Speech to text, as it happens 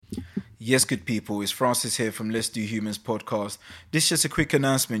Yes, good people, it's Francis here from Let's Do Humans podcast. This is just a quick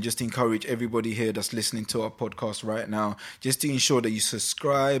announcement just to encourage everybody here that's listening to our podcast right now, just to ensure that you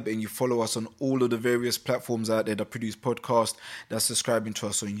subscribe and you follow us on all of the various platforms out there that produce podcasts, that's subscribing to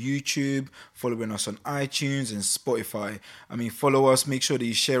us on YouTube, following us on iTunes and Spotify. Follow us, make sure that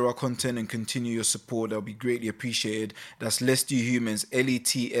you share our content and continue your support. That'll be greatly appreciated. That's Let's Do Humans,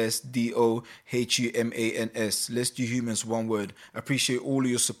 LETSDOHUMANS. Let's Do Humans, one word. Appreciate all of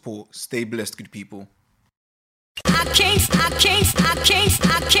your support. Stay blessed, good people. I can't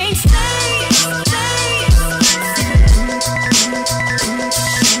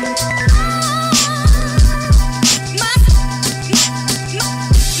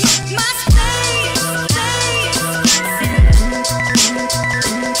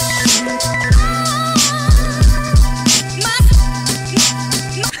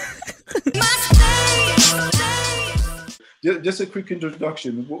Just a quick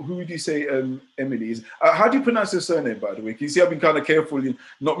introduction. Who would you say Emily is? How do you pronounce your surname, by the way? Can you see I've been kind of careful in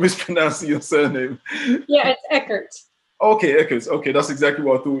not mispronouncing your surname? Yeah, it's Eckert. Okay, Eckert. Okay, that's exactly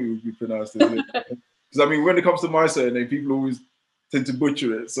what I thought it would be pronounced. Because when it comes to my surname, people always tend to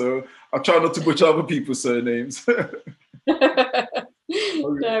butcher it. So I try not to butcher other people's surnames. I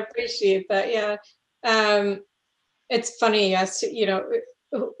appreciate that. Yeah. It's funny, yes,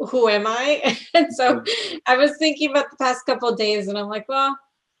 who am I? And so I was thinking about the past couple of days and I'm like, well,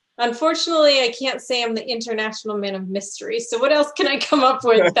 unfortunately, I can't say I'm the international man of mystery. So what else can I come up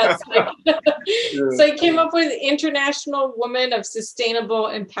with? That's like, So I came up with International Woman of Sustainable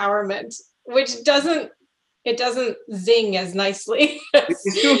Empowerment, which doesn't zing as nicely.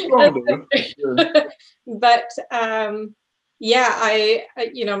 It's still strong though. But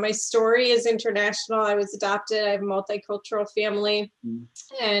my story is international. I was adopted. I have a multicultural family,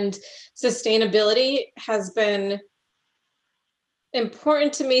 and sustainability has been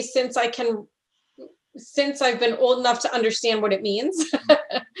important to me since I've been old enough to understand what it means,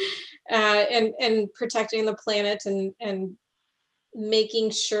 and protecting the planet and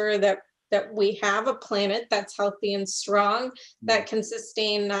making sure that we have a planet that's healthy and strong, that can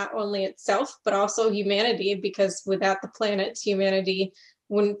sustain not only itself, but also humanity, because without the planet, humanity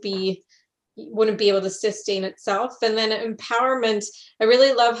wouldn't be able to sustain itself. And then empowerment, I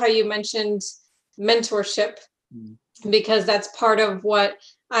really love how you mentioned mentorship, because that's part of what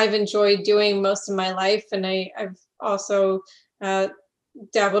I've enjoyed doing most of my life. And I've also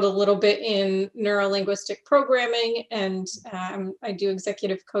dabbled a little bit in neuro-linguistic programming, and I do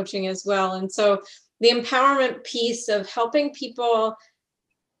executive coaching as well. And so the empowerment piece of helping people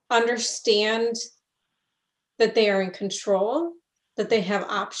understand that they are in control, that they have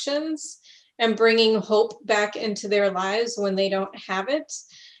options, and bringing hope back into their lives when they don't have it.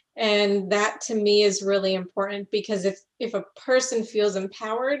 And that to me is really important, because if a person feels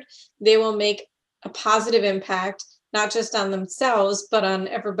empowered, they will make a positive impact, not just on themselves, but on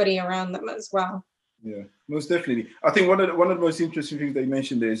everybody around them as well. Yeah, most definitely. I think one of the most interesting things they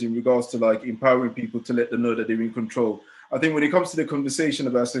mentioned there is in regards to like empowering people to let them know that they're in control. I think when it comes to the conversation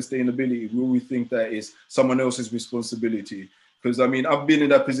about sustainability, we always think that is someone else's responsibility. Because I've been in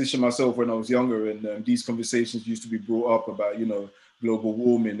that position myself when I was younger, and these conversations used to be brought up about, global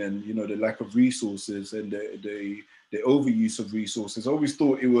warming and, the lack of resources and the overuse of resources. I always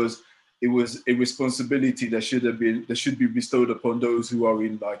thought it was a responsibility that should be bestowed upon those who are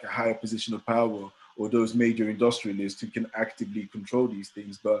in like a higher position of power, or those major industrialists who can actively control these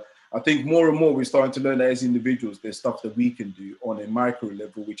things. But I think more and more we're starting to learn that as individuals, there's stuff that we can do on a micro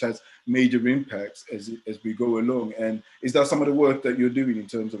level, which has major impacts as we go along. And is that some of the work that you're doing in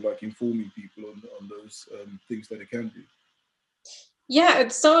terms of like informing people on those things that they can do? Yeah,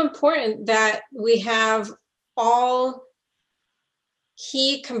 it's so important that we have all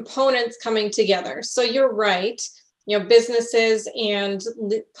key components coming together. So you're right, businesses and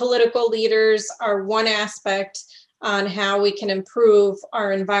political leaders are one aspect on how we can improve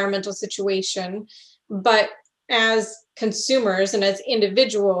our environmental situation. But as consumers and as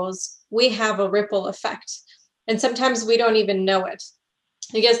individuals, we have a ripple effect. And sometimes we don't even know it.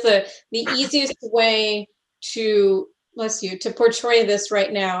 I guess the easiest way to portray this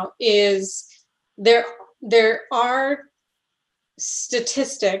right now is there are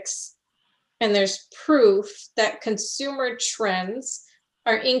statistics and there's proof that consumer trends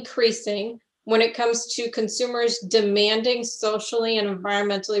are increasing when it comes to consumers demanding socially and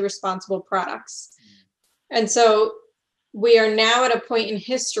environmentally responsible products. And so we are now at a point in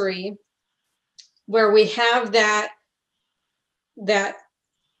history where we have that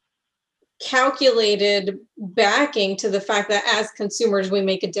calculated backing to the fact that as consumers, we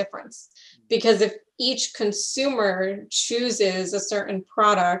make a difference. Because if each consumer chooses a certain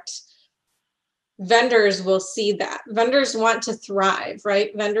product vendors will see that. Vendors want to thrive,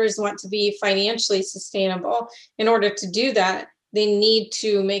 right? Vendors want to be financially sustainable. In order to do that, they need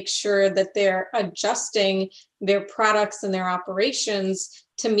to make sure that they're adjusting their products and their operations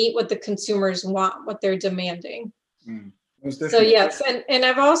to meet what the consumers want, what they're demanding. So yes, and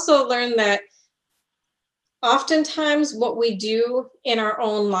I've also learned that oftentimes what we do in our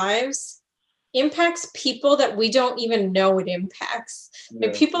own lives impacts people that we don't even know it impacts.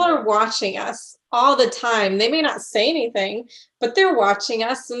 Like people are watching us all the time. They may not say anything, but they're watching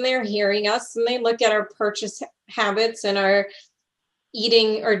us and they're hearing us, and they look at our purchase habits and our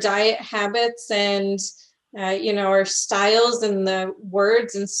eating or diet habits and our styles and the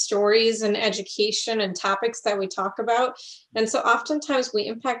words and stories and education and topics that we talk about. And so oftentimes we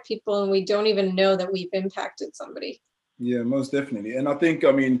impact people and we don't even know that we've impacted somebody. Yeah, most definitely. And I think,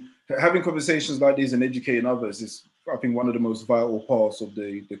 I mean, having conversations like these and educating others is, I think, one of the most vital parts of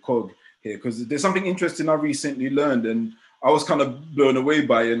the cog here, because there's something interesting I recently learned and I was kind of blown away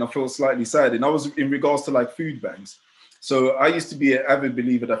by it and I felt slightly sad. And I was in regards to like food banks. So I used to be an avid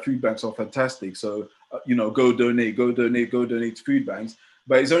believer that food banks are fantastic. So, go donate to food banks.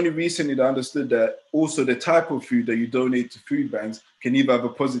 But it's only recently that I understood that also the type of food that you donate to food banks can either have a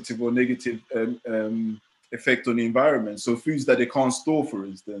positive or negative effect on the environment. So foods that they can't store, for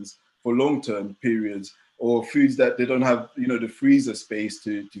instance, for long-term periods, or foods that they don't have, the freezer space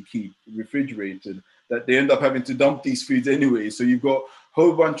to keep refrigerated, that they end up having to dump these foods anyway. So you've got a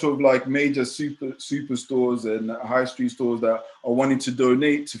whole bunch of like major superstores and high street stores that are wanting to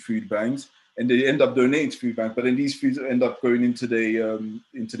donate to food banks, and they end up donating to food banks, but then these foods end up going into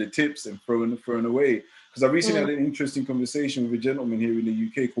the tips and thrown away. Because I recently had an interesting conversation with a gentleman here in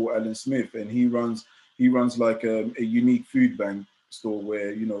the UK called Alan Smith, and he runs like a unique food bank store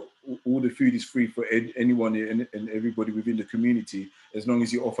where all the food is free for anyone and everybody within the community, as long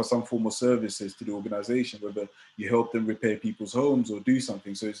as you offer some form of services to the organization, whether you help them repair people's homes or do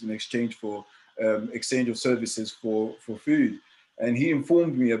something. So it's an exchange of services for food. And he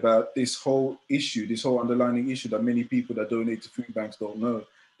informed me about this whole underlying issue that many people that donate to food banks don't know,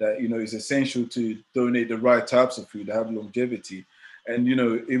 that it's essential to donate the right types of food that have longevity. And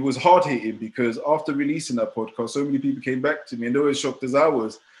it was hard hitting because after releasing that podcast, so many people came back to me and they were as shocked as I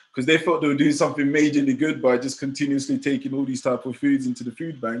was, because they thought they were doing something majorly good by just continuously taking all these type of foods into the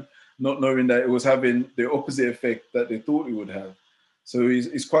food bank, not knowing that it was having the opposite effect that they thought it would have. So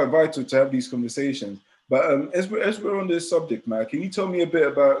it's quite vital to have these conversations. But as we're on this subject, Matt, can you tell me a bit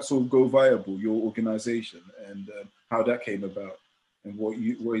about sort of Go Viable, your organization, and how that came about, and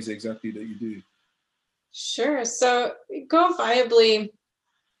what is exactly that you do? Sure. So Go Viably,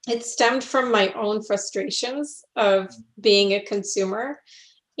 it stemmed from my own frustrations of being a consumer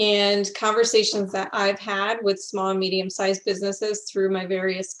and conversations that I've had with small and medium-sized businesses through my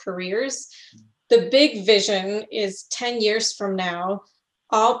various careers. The big vision is 10 years from now,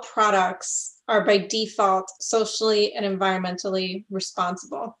 all products are by default socially and environmentally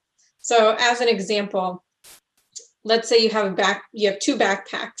responsible. So as an example, let's say you have two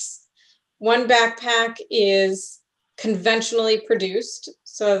backpacks. One backpack is conventionally produced.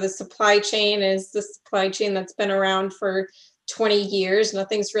 So the supply chain is the supply chain that's been around for 20 years.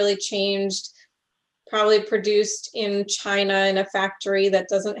 Nothing's really changed. Probably produced in China in a factory that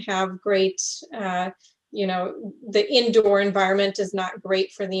doesn't have great, the indoor environment is not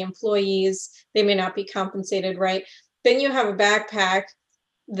great for the employees. They may not be compensated right. Then you have a backpack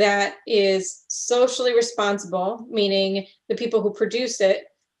that is socially responsible, meaning the people who produce it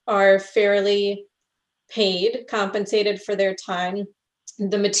are fairly paid, compensated for their time.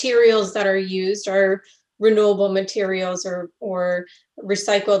 The materials that are used are renewable materials or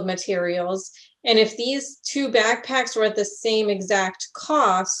recycled materials. And if these two backpacks were at the same exact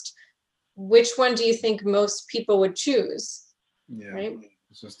cost, which one do you think most people would choose? Yeah, right?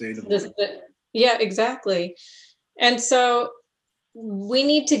 Sustainable. Yeah, exactly. And so we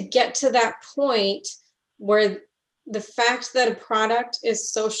need to get to that point where the fact that a product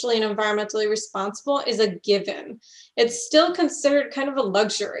is socially and environmentally responsible is a given. It's still considered kind of a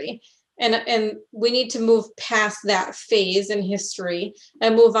luxury. And we need to move past that phase in history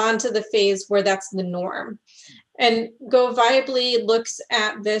and move on to the phase where that's the norm. And Go Viably looks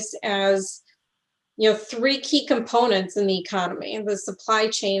at this as, three key components in the economy: the supply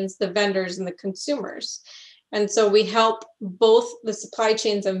chains, the vendors, and the consumers. And so we help both the supply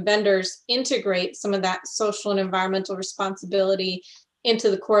chains and vendors integrate some of that social and environmental responsibility into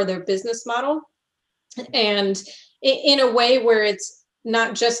the core of their business model, and in a way where it's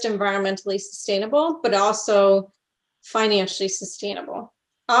not just environmentally sustainable, but also financially sustainable.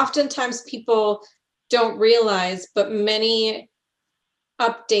 Oftentimes people don't realize, but many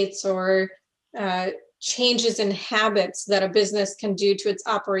updates or changes in habits that a business can do to its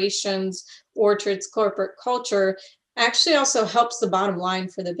operations or to its corporate culture actually also helps the bottom line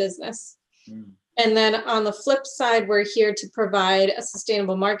for the business. And then on the flip side, we're here to provide a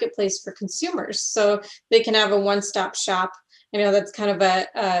sustainable marketplace for consumers so they can have a one-stop shop. I know that's kind of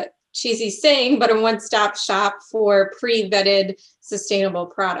a cheesy saying, but a one-stop shop for pre-vetted sustainable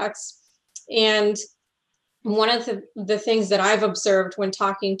products. And one of the things that I've observed when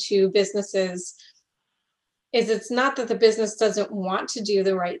talking to businesses is it's not that the business doesn't want to do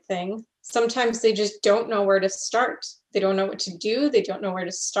the right thing. Sometimes they just don't know where to start. They don't know what to do. They don't know where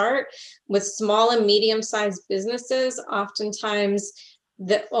to start. With small and medium-sized businesses, oftentimes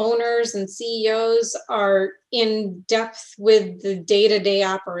the owners and CEOs are in depth with the day-to-day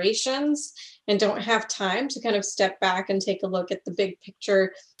operations and don't have time to kind of step back and take a look at the big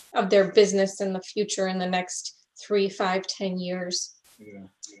picture of their business in the future in the next 3, 5, 10 years.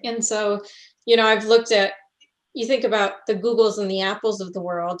 And so, I've looked at, you think about the Googles and the Apples of the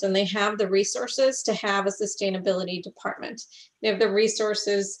world, and they have the resources to have a sustainability department. They have the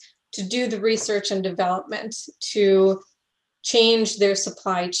resources to do the research and development, to change their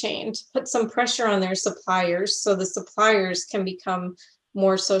supply chain, to put some pressure on their suppliers so the suppliers can become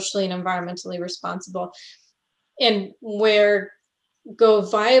more socially and environmentally responsible. And where Go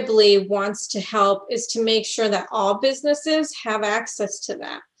Viably wants to help is to make sure that all businesses have access to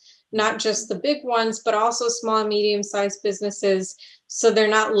that. Not just the big ones, but also small and medium-sized businesses, so they're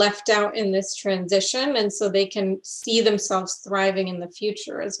not left out in this transition, and so they can see themselves thriving in the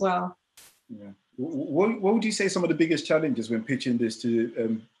future as well. Yeah. What would you say some of the biggest challenges when pitching this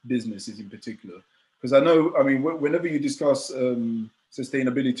to businesses in particular? Because whenever you discuss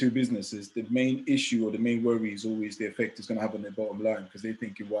sustainability to businesses, the main issue or the main worry is always the effect it's going to have on their bottom line, because they're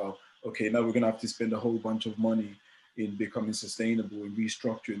thinking, wow, okay, now we're going to have to spend a whole bunch of money in becoming sustainable and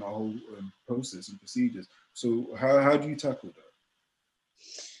restructuring our whole process and procedures. So how do you tackle that?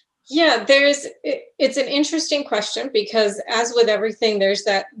 Yeah, it's an interesting question, because as with everything, there's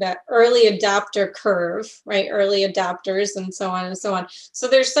that early adopter curve, right? Early adopters and so on and so on. So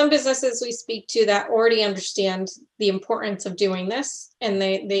there's some businesses we speak to that already understand the importance of doing this, and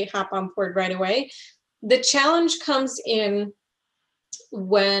they hop on board right away. The challenge comes in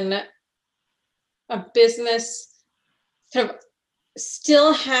when a business kind of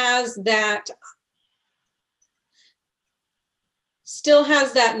still has that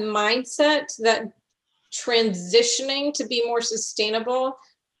mindset that transitioning to be more sustainable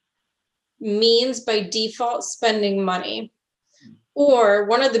means by default spending money. Or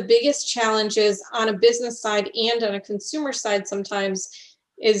one of the biggest challenges on a business side and on a consumer side sometimes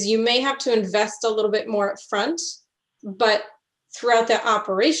is you may have to invest a little bit more upfront, but throughout the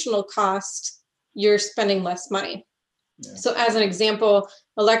operational cost, you're spending less money. Yeah. So as an example,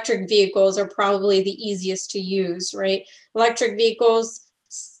 electric vehicles are probably the easiest to use, right? Electric vehicles,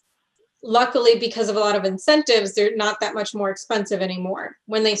 luckily, because of a lot of incentives, they're not that much more expensive anymore.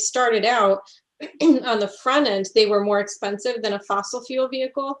 When they started out on the front end, they were more expensive than a fossil fuel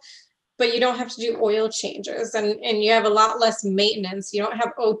vehicle, but you don't have to do oil changes, and you have a lot less maintenance. You don't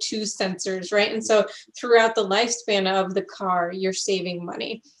have O2 sensors, right? And so throughout the lifespan of the car, you're saving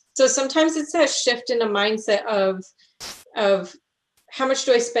money. So sometimes it's that shift in a mindset of how much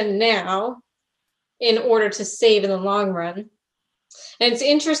do I spend now in order to save in the long run. And it's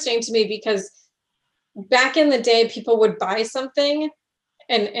interesting to me because back in the day, people would buy something,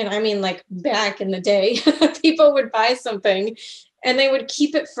 and I mean like back in the day, people would buy something and they would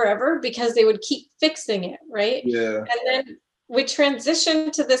keep it forever because they would keep fixing it, right? Yeah. And then we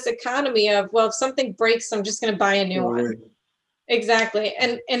transitioned to this economy of, well, if something breaks, I'm just going to buy a new one. Exactly.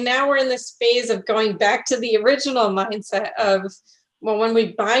 And now we're in this phase of going back to the original mindset of, well, when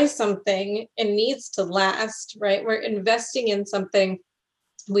we buy something, it needs to last, right? We're investing in something.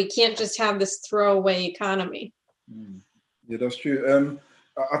 We can't just have this throwaway economy. Yeah, that's true.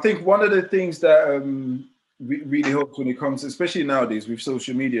 I think one of the things that really helps when it comes, especially nowadays with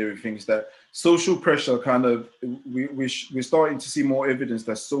social media, everything, is that social pressure kind of, we're starting to see more evidence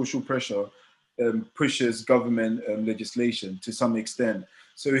that social pressure pushes government legislation to some extent.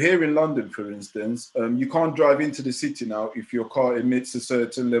 So here in London, for instance, you can't drive into the city now if your car emits a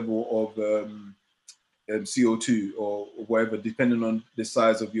certain level of CO2 or whatever, depending on the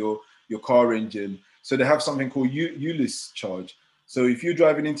size of your car engine. So they have something called ULIS charge. So if you're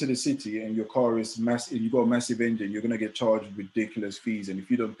driving into the city and your car is massive, you've got a massive engine, you're going to get charged ridiculous fees. And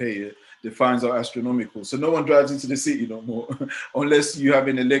if you don't pay it, the fines are astronomical. So no one drives into the city no more, unless you have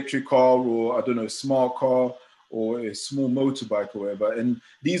an electric car or, I don't know, a smart car or a small motorbike or whatever. And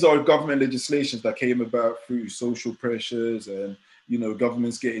these are government legislations that came about through social pressures and you know,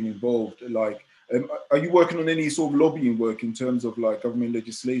 governments getting involved. Like, are you working on any sort of lobbying work in terms of like government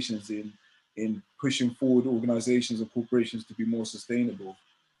legislations in pushing forward organizations and corporations to be more sustainable?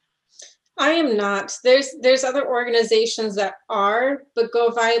 I am not. There's other organizations that are, but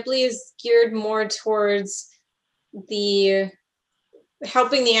Go Viably is geared more towards the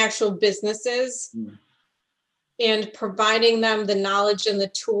helping the actual businesses and providing them the knowledge and the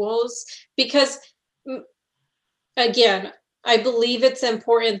tools. Because again, I believe it's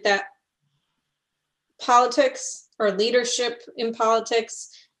important that politics or leadership in politics,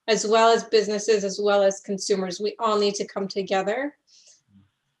 as well as businesses, as well as consumers, we all need to come together.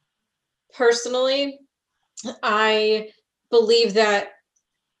 Personally, I believe that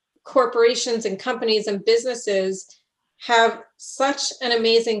corporations and companies and businesses have such an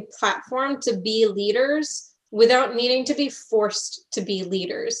amazing platform to be leaders without needing to be forced to be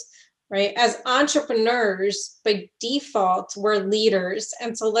leaders, right? As entrepreneurs, by default, we're leaders.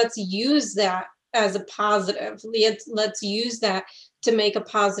 And so let's use that as a positive. Let's use that to make a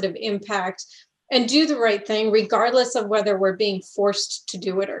positive impact and do the right thing, regardless of whether we're being forced to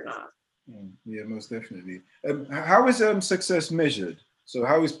do it or not. Yeah, most definitely. How is success measured? So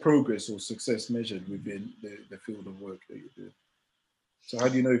how is progress or success measured within the field of work that you do? So how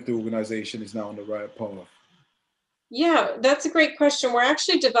do you know if the organization is now on the right path? Yeah, that's a great question. We're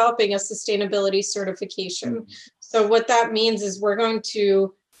actually developing a sustainability certification. So what that means is we're going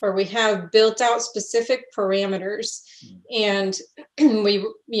to, or we have built out specific parameters, and we,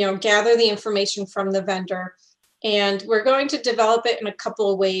 gather the information from the vendor, and we're going to develop it in a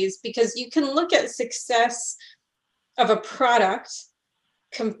couple of ways, because you can look at success of a product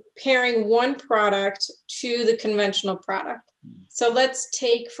comparing one product to the conventional product. So let's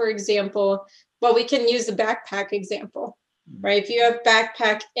take, for example, well, we can use the backpack example, right? If you have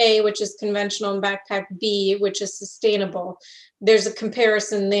backpack A, which is conventional, and backpack B, which is sustainable, there's a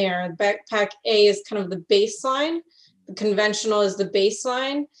comparison there. Backpack A is kind of the baseline, the conventional is the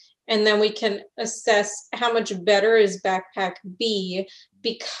baseline, and then we can assess how much better is backpack B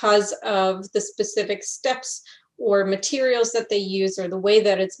because of the specific steps or materials that they use or the way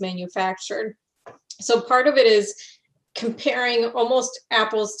that it's manufactured. So part of it is comparing almost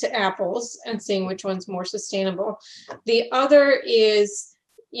apples to apples and seeing which one's more sustainable. The other is,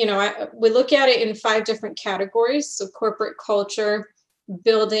 we look at it in 5 different categories. So corporate culture,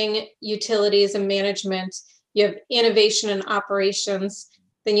 building, utilities, and management. You have innovation and operations.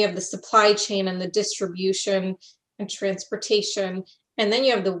 Then you have the supply chain and the distribution and transportation. And then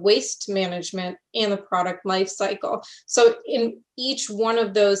you have the waste management and the product life cycle. So in each one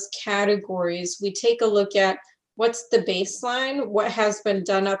of those categories, we take a look at what's the baseline, what has been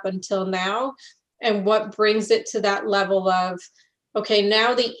done up until now, and what brings it to that level of, okay,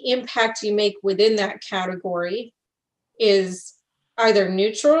 now the impact you make within that category is either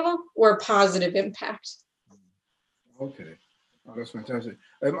neutral or positive impact. Okay. Oh, that's fantastic.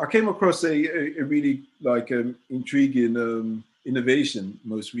 I came across a really intriguing innovation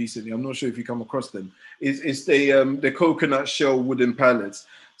most recently. I'm not sure if you come across them. It's the coconut shell wooden pallets.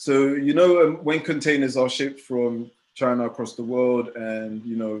 So when containers are shipped from China across the world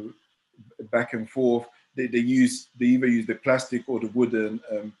and back and forth, they either use the plastic or the wooden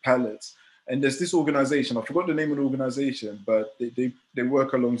pallets. And there's this organization, I forgot the name of the organization, but they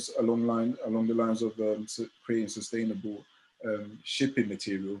work along the lines of creating sustainable shipping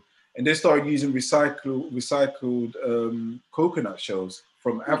material. And they started using recycled coconut shells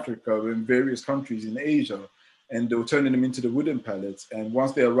from Africa and various countries in Asia, and they were turning them into the wooden pallets. And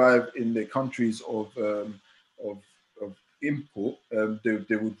once they arrived in the countries of import,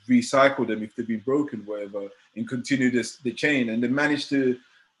 they would recycle them if they've been broken, whatever, and continue the chain. And they managed to,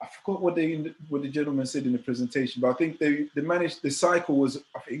 I forgot what the gentleman said in the presentation, but I think they managed, the cycle was,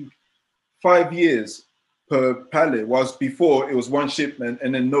 I think, 5 years per pallet, whilst before it was one shipment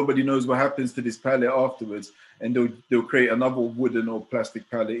and then nobody knows what happens to this pallet afterwards, and they'll create another wooden or plastic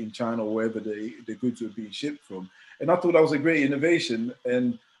pallet in China or wherever the goods were being shipped from. And I thought that was a great innovation,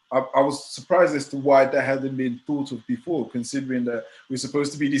 and I was surprised as to why that hadn't been thought of before, considering that we're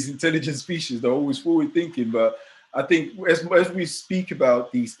supposed to be these intelligent species that are always forward thinking. But I think as we speak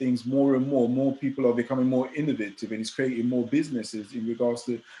about these things more and more people are becoming more innovative, and it's creating more businesses in regards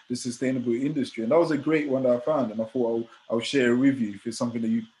to the sustainable industry. And that was a great one that I found, and I thought I'll share it with you if it's something that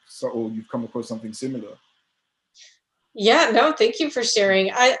you've come across something similar. Yeah, no, thank you for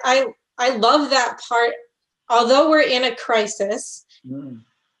sharing. I love that part. Although we're in a crisis,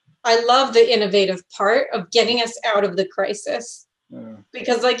 I love the innovative part of getting us out of the crisis.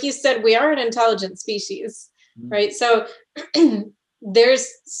 Because like you said, we are an intelligent species. Right. So there's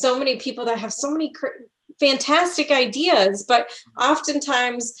so many people that have so many fantastic ideas, but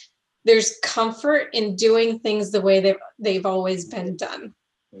oftentimes there's comfort in doing things the way they've always been done.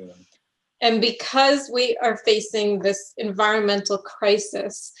 Yeah. And because we are facing this environmental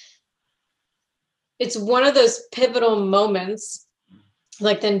crisis, it's one of those pivotal moments,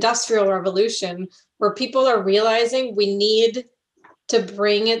 like the Industrial Revolution, where people are realizing we need to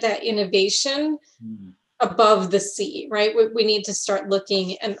bring that innovation above the sea, right? We need to start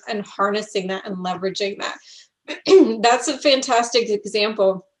looking and harnessing that and leveraging that. That's a fantastic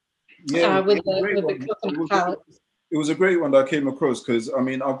example. Yeah, with the coconut palette. It was a great one that I came across, because I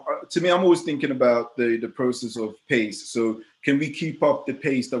mean, to me, I'm always thinking about the process of pace. So can we keep up the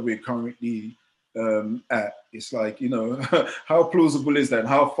pace that we're currently at? It's like, you know, how plausible is that?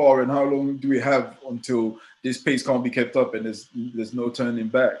 How far and how long do we have until this pace can't be kept up and there's no turning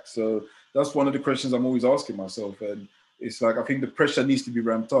back? So that's one of the questions I'm always asking myself. And it's like, I think the pressure needs to be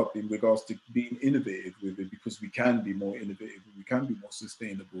ramped up in regards to being innovative with it, because we can be more innovative, we can be more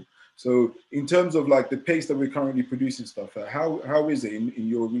sustainable. So in terms of like the pace that we're currently producing stuff at, how is it in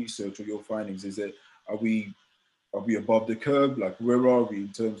your research or your findings? Is it, are we above the curve? Like, where are we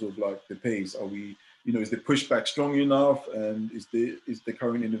in terms of like the pace? Are we, you know, is the pushback strong enough? And is the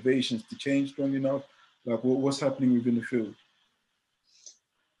current innovations to change strong enough? Like, what's happening within the field?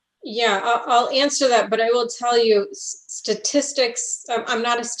 Yeah, I'll answer that, but I will tell you statistics. I'm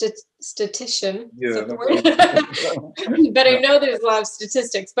not a statistician, Yeah, but I know there's a lot of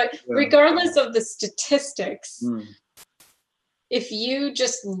statistics. But regardless of the statistics, if you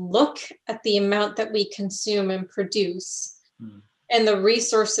just look at the amount that we consume and produce and the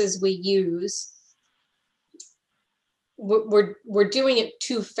resources we use, we're doing it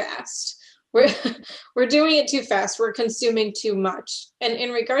too fast. We're doing it too fast. We're consuming too much. And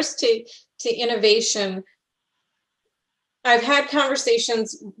in regards to innovation, I've had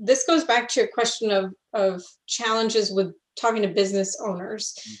conversations. This goes back to a question of challenges with talking to business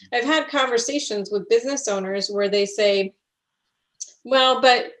owners. I've had conversations with business owners where they say, well,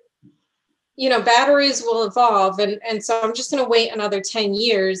 but you know, batteries will evolve, and so I'm just going to wait another 10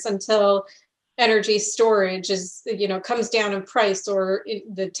 years until energy storage is, you know, comes down in price, or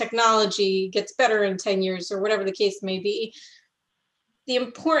the technology gets better in 10 years, or whatever the case may be. The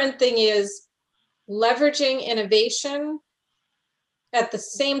important thing is leveraging innovation, at the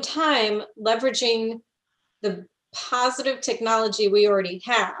same time leveraging the positive technology we already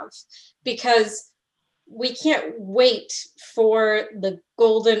have, because we can't wait for the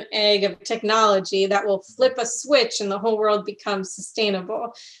golden egg of technology that will flip a switch and the whole world becomes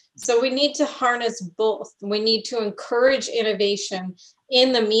sustainable. So we need to harness both. We need to encourage innovation.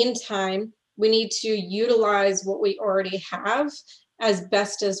 In the meantime, we need to utilize what we already have as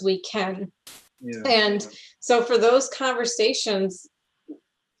best as we can. Yeah. And so for those conversations,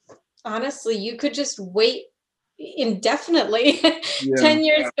 honestly, you could just wait indefinitely. 10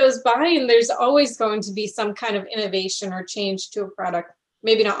 years goes by and there's always going to be some kind of innovation or change to a product.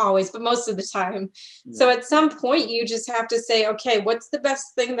 Maybe not always, but most of the time. So at some point you just have to say, okay, what's the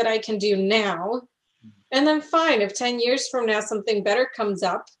best thing that I can do now? And then fine, if 10 years from now something better comes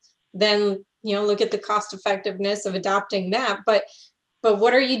up, then, you know, look at the cost effectiveness of adopting that. But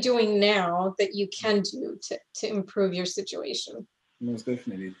what are you doing now that you can do to improve your situation? Most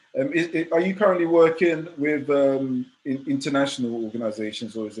definitely. Are you currently working with international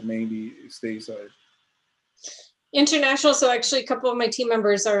organizations, or is it mainly stateside? International. So actually a couple of my team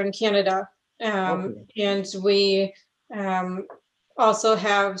members are in Canada. And we also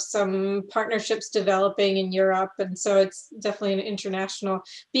have some partnerships developing in Europe. And so it's definitely an international,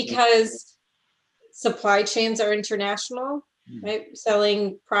 because supply chains are international, right?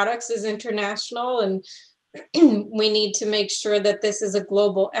 Selling products is international, and we need to make sure that this is a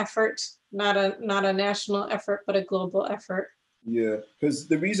global effort, not a national effort, but a global effort. Yeah, because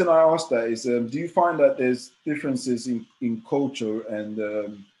the reason I asked that is, do you find that there's differences in culture and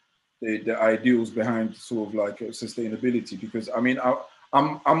the ideals behind sort of like sustainability? Because I mean,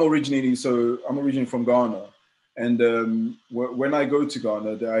 I'm originating from Ghana, and when I go to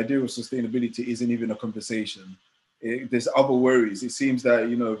Ghana, the idea of sustainability isn't even a conversation. There's other worries. It seems that,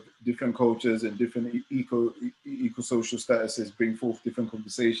 you know, different cultures and different eco-social statuses bring forth different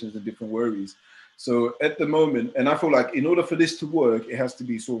conversations and different worries. So at the moment, and I feel like in order for this to work, it has to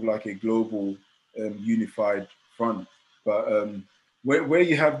be sort of like a global unified front. But where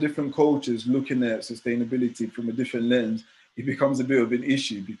you have different cultures looking at sustainability from a different lens, it becomes a bit of an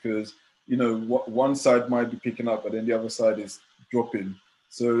issue, because, you know, one side might be picking up, but then the other side is dropping.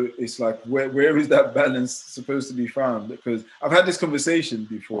 So it's like, where is that balance supposed to be found? Because I've had this conversation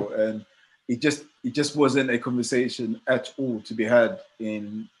before, and it just wasn't a conversation at all to be had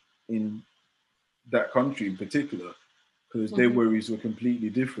in that country in particular, because their worries were completely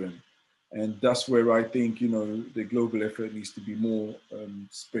different. And that's where I think, the global effort needs to be more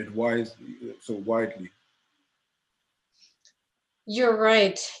spread widely. You're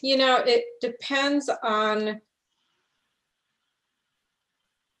right. It depends on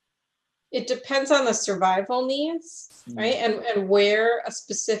the survival needs, right? And where a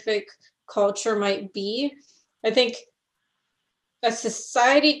specific culture might be. I think a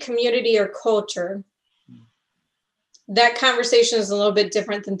society, community, or culture, that conversation is a little bit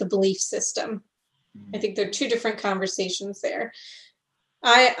different than the belief system. I think there are two different conversations there.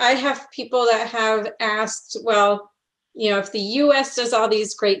 I have people that have asked, well, if the US does all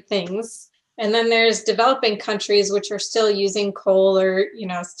these great things, and then there's developing countries which are still using coal or,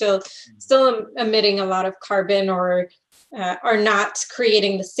 still emitting a lot of carbon, or are not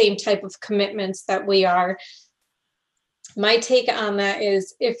creating the same type of commitments that we are. My take on that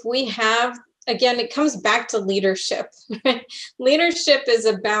is, if we have, again, it comes back to leadership. Leadership is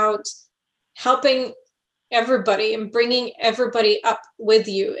about helping everybody and bringing everybody up with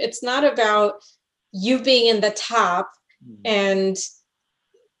you. It's not about you being in the top and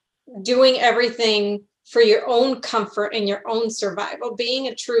doing everything for your own comfort and your own survival. Being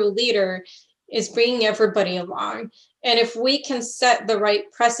a true leader is bringing everybody along. And if we can set the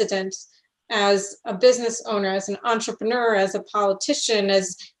right precedent as a business owner, as an entrepreneur, as a politician,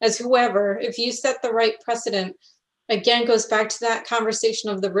 as whoever, if you set the right precedent, again, goes back to that conversation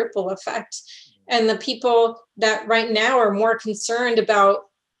of the ripple effect. And the people that right now are more concerned about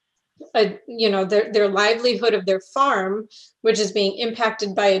their livelihood of their farm, which is being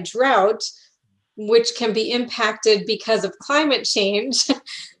impacted by a drought, which can be impacted because of climate change,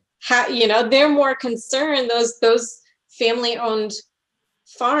 they're more concerned. Those family-owned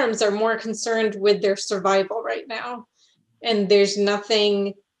farms are more concerned with their survival right now. And there's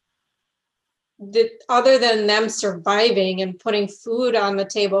nothing that, other than them surviving and putting food on the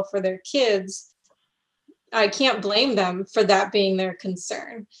table for their kids, I can't blame them for that being their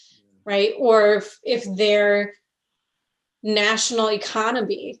concern, right? Or if their national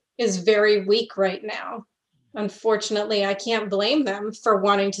economy is very weak right now, unfortunately, I can't blame them for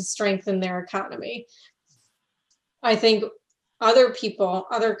wanting to strengthen their economy. I think other people,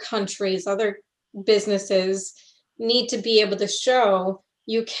 other countries, other businesses need to be able to show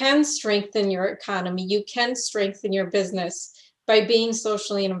you can strengthen your economy, you can strengthen your business by being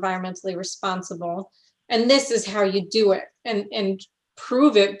socially and environmentally responsible. And this is how you do it, and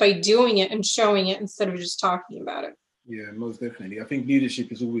prove it by doing it and showing it instead of just talking about it. Yeah, most definitely. I think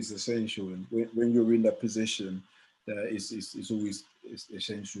leadership is always essential. And when you're in that position, it's always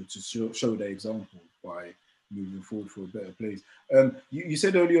essential to show the example by moving forward for a better place. You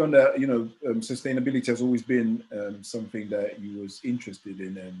said earlier on that, sustainability has always been something that you was interested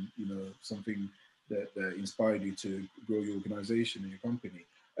in, and, something that inspired you to grow your organization and your company.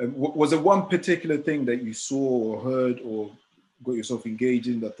 Was there one particular thing that you saw or heard or got yourself engaged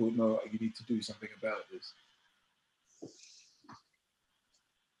in that thought, no, you need to do something about this?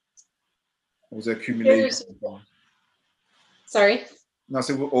 Or was it accumulation? Sorry? No,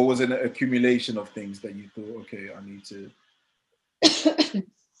 so, or was it an accumulation of things that you thought, okay, I need to?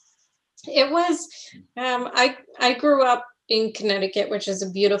 It was, I grew up in Connecticut, which is a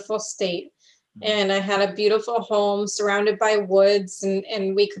beautiful state. And I had a beautiful home surrounded by woods,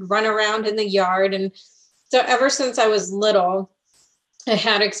 and we could run around in the yard. And so ever since I was little, I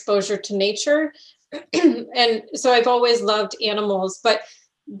had exposure to nature. And so I've always loved animals. But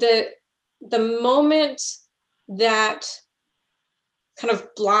the moment that kind of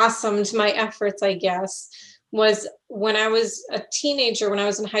blossomed my efforts, I guess, was when I was a teenager. When I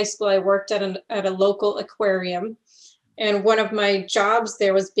was in high school, I worked at a local aquarium. And one of my jobs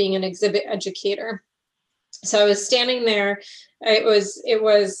there was being an exhibit educator. So I was standing there. It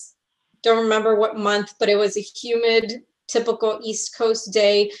was, don't remember what month, but it was a humid, typical East Coast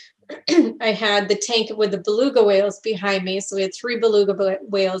day. I had the tank with the beluga whales behind me. So we had 3 beluga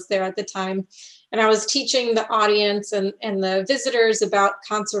whales there at the time. And I was teaching the audience and the visitors about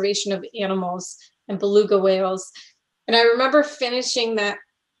conservation of animals and beluga whales. And I remember finishing that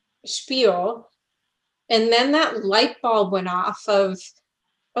spiel. And then that light bulb went off of,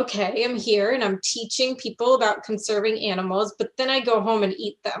 okay, I'm here and I'm teaching people about conserving animals, but then I go home and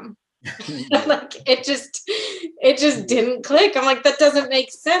eat them. Like it just didn't click. I'm like, that doesn't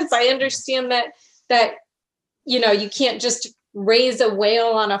make sense. I understand that you can't just raise a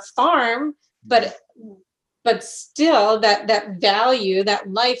whale on a farm, but still that value,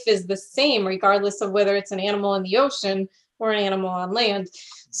 that life is the same, regardless of whether it's an animal in the ocean or an animal on land.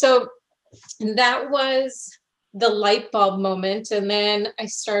 So that was the light bulb moment. And then I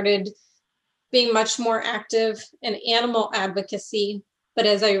started being much more active in animal advocacy. But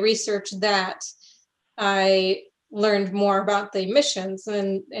as I researched that, I learned more about the emissions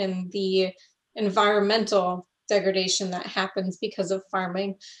and the environmental degradation that happens because of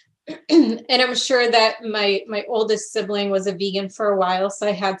farming. And I'm sure that my oldest sibling was a vegan for a while, so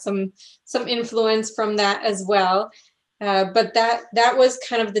I had some influence from that as well. But that was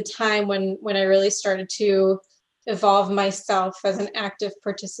kind of the time when I really started to evolve myself as an active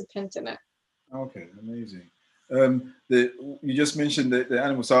participant in it. Okay, amazing. You just mentioned the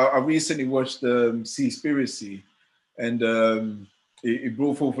animals. So I recently watched Seaspiracy, and it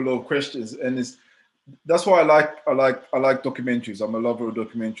brought forth a lot of questions, and that's why I like documentaries. I'm a lover of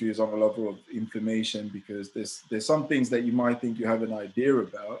documentaries. I'm a lover of information, because there's some things that you might think you have an idea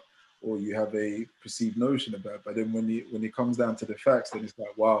about or you have a perceived notion about, but then when it comes down to the facts, then it's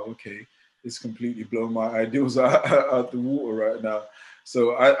like, wow, okay, it's completely blown my ideals out the water right now.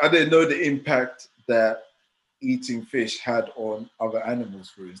 So I didn't know the impact that eating fish had on other animals,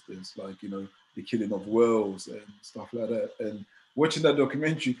 for instance, like, you know, the killing of whales and stuff like that. And watching that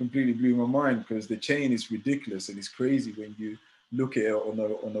documentary completely blew my mind, because the chain is ridiculous and it's crazy when you look at it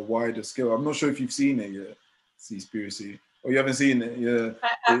on a wider scale. I'm not sure if you've seen it yet, Seaspiracy. Oh, you haven't seen it? Yeah.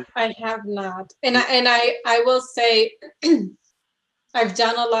 I have not. And I will say, I've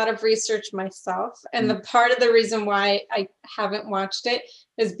done a lot of research myself. And the part of the reason why I haven't watched it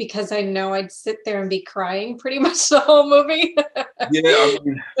is because I know I'd sit there and be crying pretty much the whole movie. Yeah, I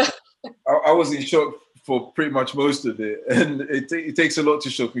mean, I was in shock for pretty much most of it. And it takes a lot to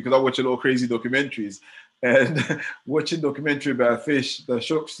shock me, because I watch a lot of crazy documentaries. And watching a documentary about a fish, that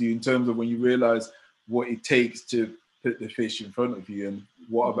shocks you in terms of when you realize what it takes to put the fish in front of you and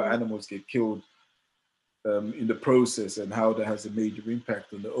what other animals get killed in the process, and how that has a major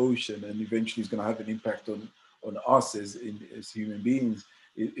impact on the ocean, and eventually is going to have an impact on us as human beings.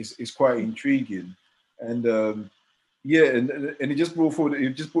 It's quite intriguing. And yeah, and it just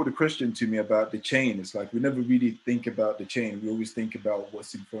brought a question to me about the chain. It's like we never really think about the chain. We always think about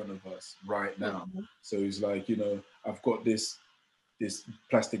what's in front of us right now. So it's like, you know, I've got this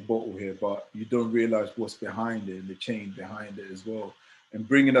plastic bottle here, but you don't realize what's behind it and the chain behind it as well. And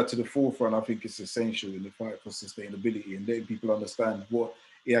bringing that to the forefront, I think it's essential in the fight for sustainability, and letting people understand what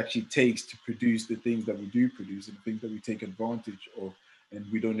it actually takes to produce the things that we do produce and the things that we take advantage of, and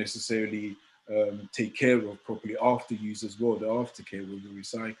we don't necessarily take care of properly after use as well, the aftercare, whether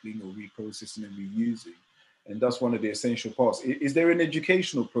recycling or reprocessing and reusing. And that's one of the essential parts. Is there an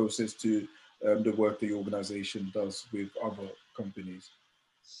educational process to the work the organization does with other companies?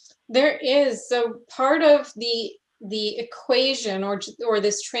 There is. So part of the equation or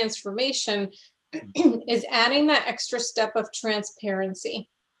this transformation is adding that extra step of transparency.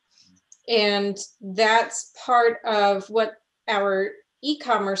 And that's part of what our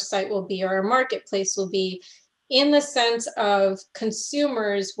e-commerce site will be, or our marketplace will be, in the sense of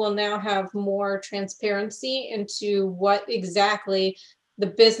consumers will now have more transparency into what exactly the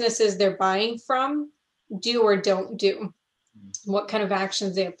businesses they're buying from do or don't do, what kind of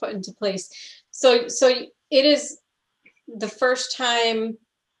actions they have put into place. So it is the first time,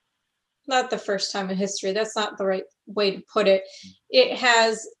 not the first time in history, that's not the right way to put it. It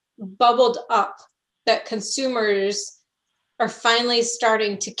has bubbled up that consumers are finally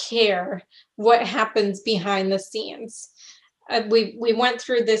starting to care what happens behind the scenes. We went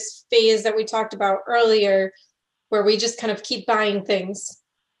through this phase that we talked about earlier, where we just kind of keep buying things.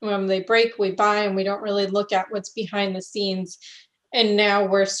 When they break, we buy, and we don't really look at what's behind the scenes. And now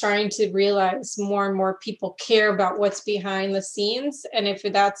we're starting to realize more and more people care about what's behind the scenes. And if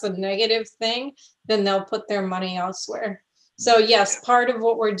that's a negative thing, then they'll put their money elsewhere. So yes, part of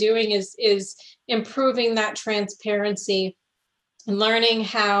what we're doing is improving that transparency and learning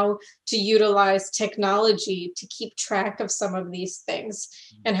how to utilize technology to keep track of some of these things,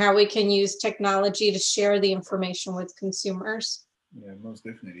 and how we can use technology to share the information with consumers. Yeah, most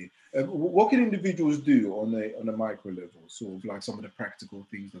definitely. What can individuals do on a micro level, sort of like some of the practical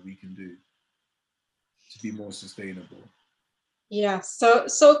things that we can do to be more sustainable? Yeah, so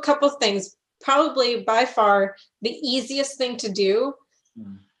a couple things. Probably by far the easiest thing to do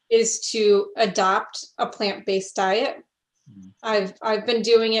is to adopt a plant-based diet. I've been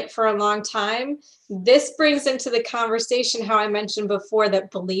doing it for a long time. This brings into the conversation how I mentioned before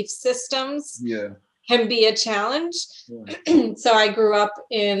that belief systems can be a challenge. So I grew up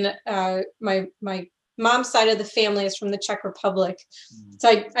in my mom's side of the family is from the Czech Republic.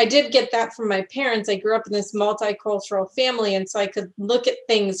 So I did get that from my parents. I grew up in this multicultural family, and so I could look at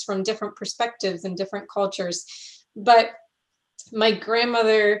things from different perspectives and different cultures. But My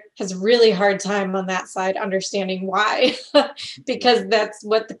grandmother has a really hard time on that side understanding why, because that's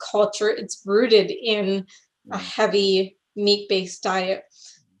what the culture, it's rooted in a heavy meat-based diet.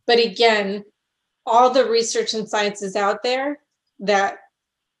 But again, all the research and science is out there that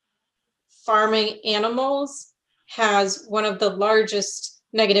farming animals has one of the largest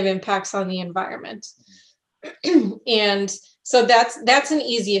negative impacts on the environment. And so that's an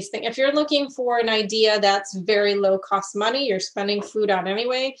easiest thing. If you're looking for an idea that's very low cost money, you're spending food on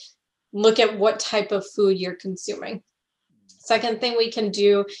anyway, look at what type of food you're consuming. Second thing we can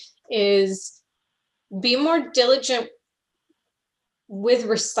do is be more diligent with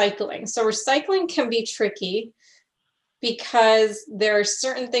recycling. So recycling can be tricky because there are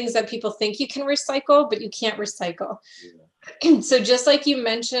certain things that people think you can recycle, but you can't recycle. Yeah. So just like you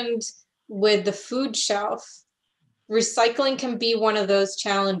mentioned with the food shelf, recycling can be one of those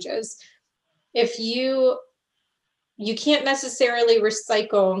challenges. If you can't necessarily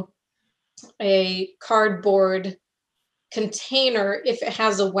recycle a cardboard container if it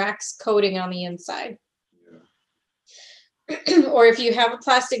has a wax coating on the inside. Yeah. Or if you have a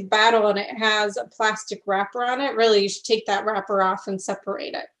plastic bottle and it has a plastic wrapper on it, really you should take that wrapper off and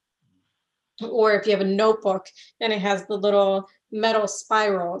separate it. Or if you have a notebook and it has the little metal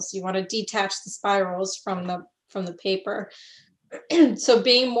spirals, you want to detach the spirals from the paper. So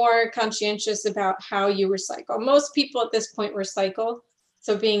being more conscientious about how you recycle. Most people at this point recycle,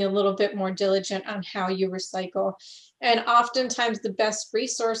 so being a little bit more diligent on how you recycle. And oftentimes the best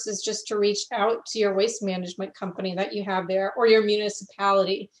resource is just to reach out to your waste management company that you have there, or your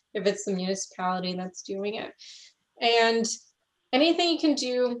municipality, if it's the municipality that's doing it. And anything you can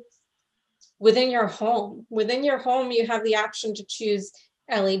do within your home. Within your home, you have the option to choose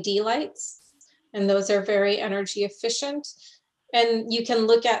LED lights, and those are very energy efficient. And you can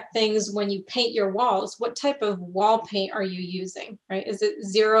look at things when you paint your walls. What type of wall paint are you using, right? Is it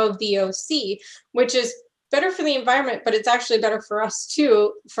zero VOC, which is better for the environment, but it's actually better for us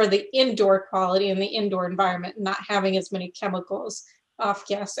too, for the indoor quality and the indoor environment, not having as many chemicals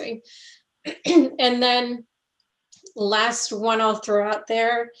off-gassing. And then last one I'll throw out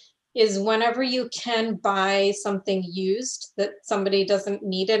there is whenever you can buy something used that somebody doesn't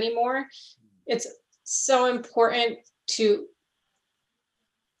need anymore, it's so important to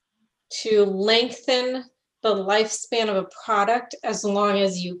lengthen the lifespan of a product as long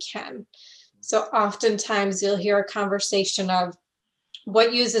as you can. So oftentimes you'll hear a conversation of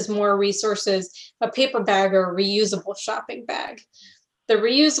what uses more resources, a paper bag or a reusable shopping bag. The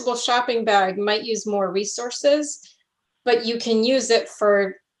reusable shopping bag might use more resources, but you can use it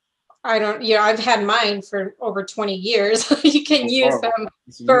for, I've had mine for over 20 years. You can use them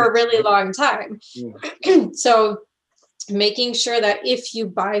for a really long time. Yeah. So making sure that if you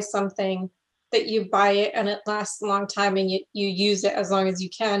buy something, that you buy it and it lasts a long time and you use it as long as you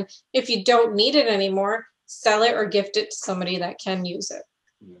can. If you don't need it anymore, sell it or gift it to somebody that can use it.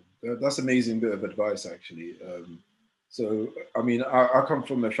 Yeah, that's an amazing bit of advice, actually. So, I mean, I come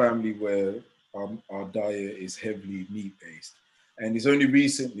from a family where our diet is heavily meat-based. And it's only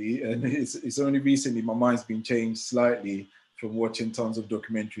recently my mind's been changed slightly from watching tons of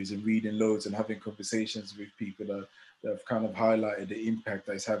documentaries and reading loads and having conversations with people that have kind of highlighted the impact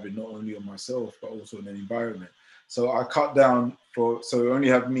that it's having not only on myself, but also on the environment. So I cut down so I only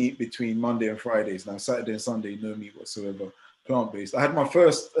have meat between Monday and Fridays. Now, Saturday and Sunday, no meat whatsoever, plant-based. I had my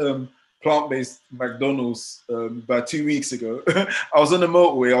first plant-based McDonald's about 2 weeks ago. I was on the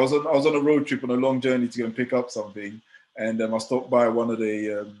motorway. I was on a road trip on a long journey to go and pick up something. And I stopped by one of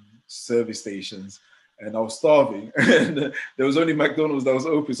the service stations and I was starving. And there was only McDonald's that was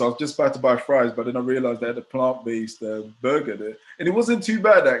open. So I was just about to buy fries, but then I realized they had a plant-based burger there. And it wasn't too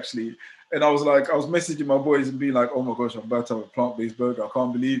bad, actually. And I was messaging my boys and being like, oh my gosh, I'm about to have a plant-based burger. I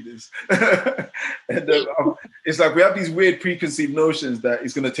can't believe this. And it's like we have these weird preconceived notions that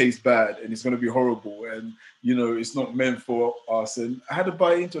it's going to taste bad and it's going to be horrible. And, it's not meant for us. And I had to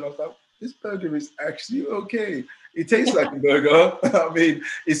buy into it. I was like, this burger is actually okay. It tastes like a burger. I mean,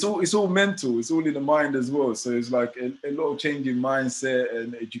 it's all mental. It's all in the mind as well. So it's like a lot of changing mindset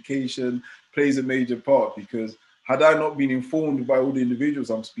and education plays a major part, because had I not been informed by all the individuals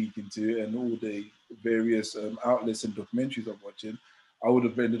I'm speaking to and all the various outlets and documentaries I'm watching, I would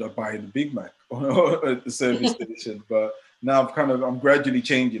have ended up buying a Big Mac at the service station. But now I'm gradually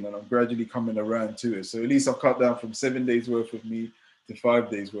changing and I'm gradually coming around to it. So at least I've cut down from 7 days worth of meat to 5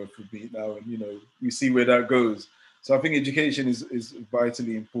 days worth of meat now. And, we see where that goes. So I think education is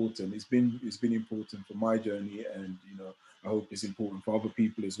vitally important. It's been important for my journey, and I hope it's important for other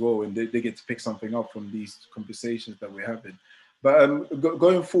people as well, and they get to pick something up from these conversations that we're having. But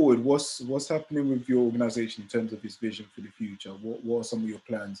going forward, what's happening with your organization in terms of its vision for the future? What are some of your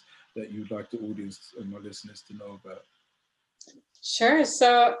plans that you'd like the audience and my listeners to know about? Sure.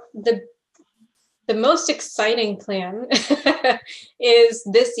 So the most exciting plan is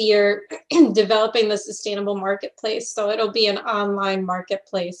this year developing the sustainable marketplace. So it'll be an online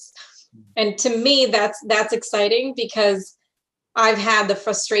marketplace. And to me, that's exciting because I've had the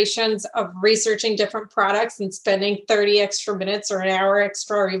frustrations of researching different products and spending 30 extra minutes or an hour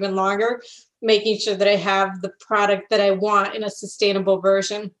extra or even longer, making sure that I have the product that I want in a sustainable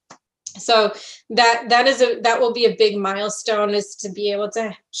version. So that will be a big milestone, is to be able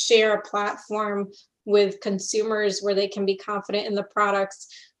to share a platform with consumers where they can be confident in the products.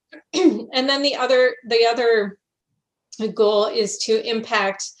 And then the other goal is to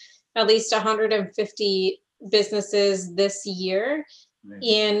impact at least 150 businesses this year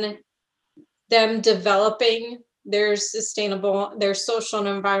in them developing their social and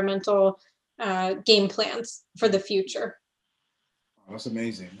environmental game plans for the future. That's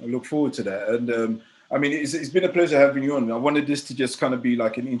amazing. I look forward to that. And I mean, it's been a pleasure having you on. I wanted this to just kind of be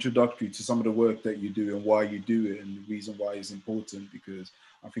like an introductory to some of the work that you do and why you do it and the reason why it's important, because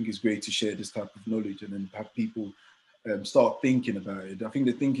I think it's great to share this type of knowledge and then have people start thinking about it. I think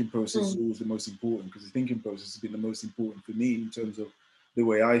the thinking process is always the most important, because the thinking process has been the most important for me in terms of the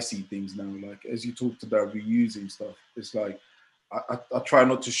way I see things now. Like, as you talked about reusing stuff, it's like I try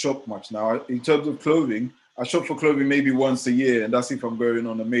not to shop much now. In terms of clothing, I shop for clothing maybe once a year, and that's if I'm going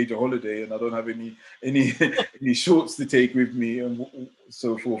on a major holiday and I don't have any shorts to take with me and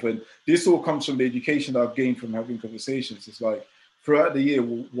so forth. And this all comes from the education that I've gained from having conversations. It's like, throughout the year,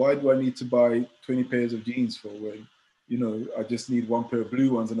 why do I need to buy 20 pairs of jeans for when, you know, I just need one pair of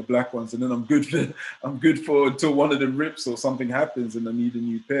blue ones and the black ones, and then I'm good for until one of them rips or something happens and I need a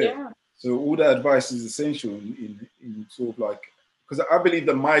new pair. Yeah. So all that advice is essential in sort of like, because I believe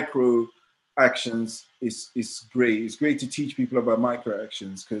the micro actions is great. It's great to teach people about micro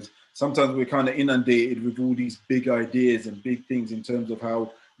actions, because sometimes we're kind of inundated with all these big ideas and big things in terms of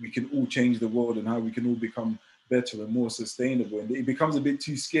how we can all change the world and how we can all become better and more sustainable. And it becomes a bit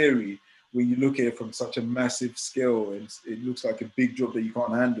too scary when you look at it from such a massive scale, and it looks like a big job that you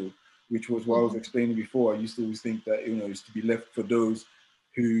can't handle, which was what I was explaining before. I used to always think that, you know, it's to be left for those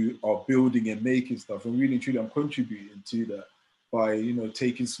who are building and making stuff, and really and truly I'm contributing to that by, you know,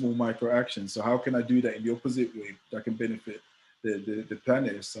 taking small micro actions. So how can I do that in the opposite way that can benefit the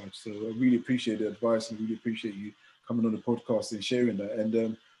planet as such? So I really appreciate the advice and really appreciate you coming on the podcast and sharing that.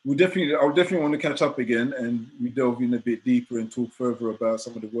 And I'll definitely want to catch up again and we delve in a bit deeper and talk further about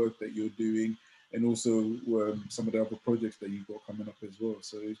some of the work that you're doing and also some of the other projects that you've got coming up as well.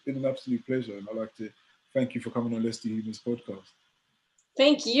 So it's been an absolute pleasure, and I'd like to thank you for coming on Less Than Humans podcast.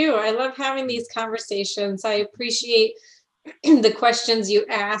 Thank you. I love having these conversations. I appreciate the questions you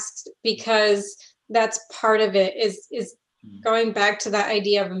asked, because that's part of it, is going back to that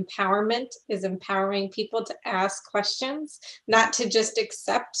idea of empowerment, is empowering people to ask questions, not to just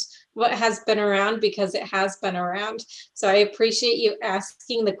accept what has been around because it has been around. So I appreciate you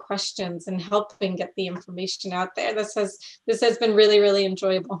asking the questions and helping get the information out there. This has been really, really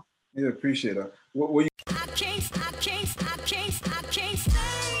enjoyable. Yeah, appreciate that.